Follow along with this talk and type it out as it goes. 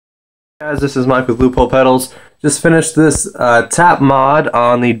Guys, this is Mike with Loophole Pedals. Just finished this tap mod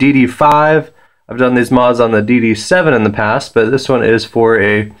on the DD5. I've done these mods on the DD7 in the past, but this one is for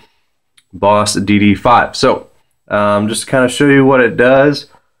a Boss DD5. So, just to kind of show you what it does,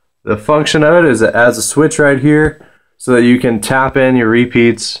 the function of it is it adds a switch right here so that you can tap in your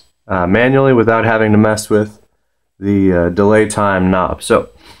repeats manually without having to mess with the delay time knob. So,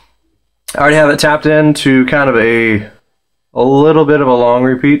 I already have it tapped in to kind of a little bit of a long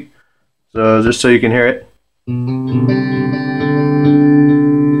repeat. So just so you can hear it.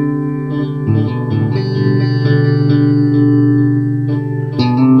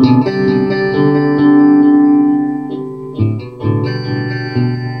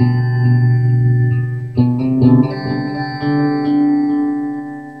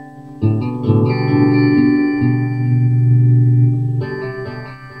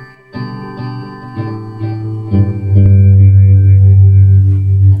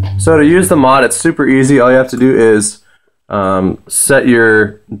 So to use the mod, it's super easy. All you have to do is set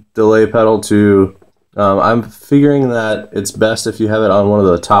your delay pedal to, I'm figuring that it's best if you have it on one of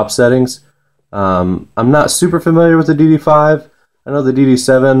the top settings. I'm not super familiar with the DD5. I know the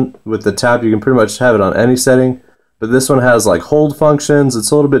DD7 with the tap, you can pretty much have it on any setting, but this one has like hold functions.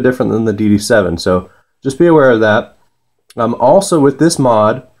 It's a little bit different than the DD7, so just be aware of that. Also with this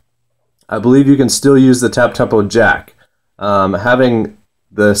mod, I believe you can still use the tap tempo jack. Having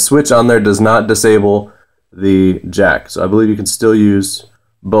the switch on there does not disable the jack, so I believe you can still use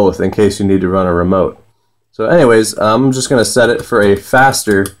both in case you need to run a remote. So anyways, I'm just going to set it for a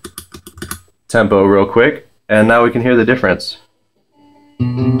faster tempo real quick, and now we can hear the difference.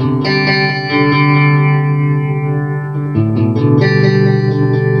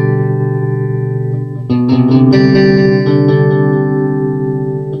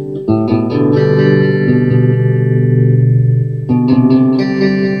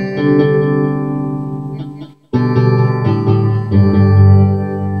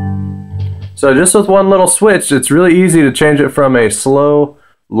 So just with one little switch, it's really easy to change it from a slow,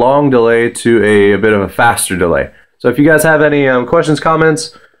 long delay to a bit of a faster delay. So if you guys have any questions,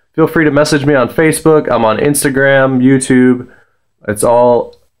 comments, feel free to message me on Facebook. I'm on Instagram, YouTube. It's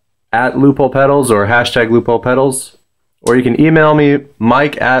all at Loophole Pedals or hashtag Loophole Pedals. Or you can email me,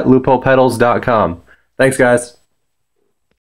 mike@loopholepedals.com. Thanks, guys.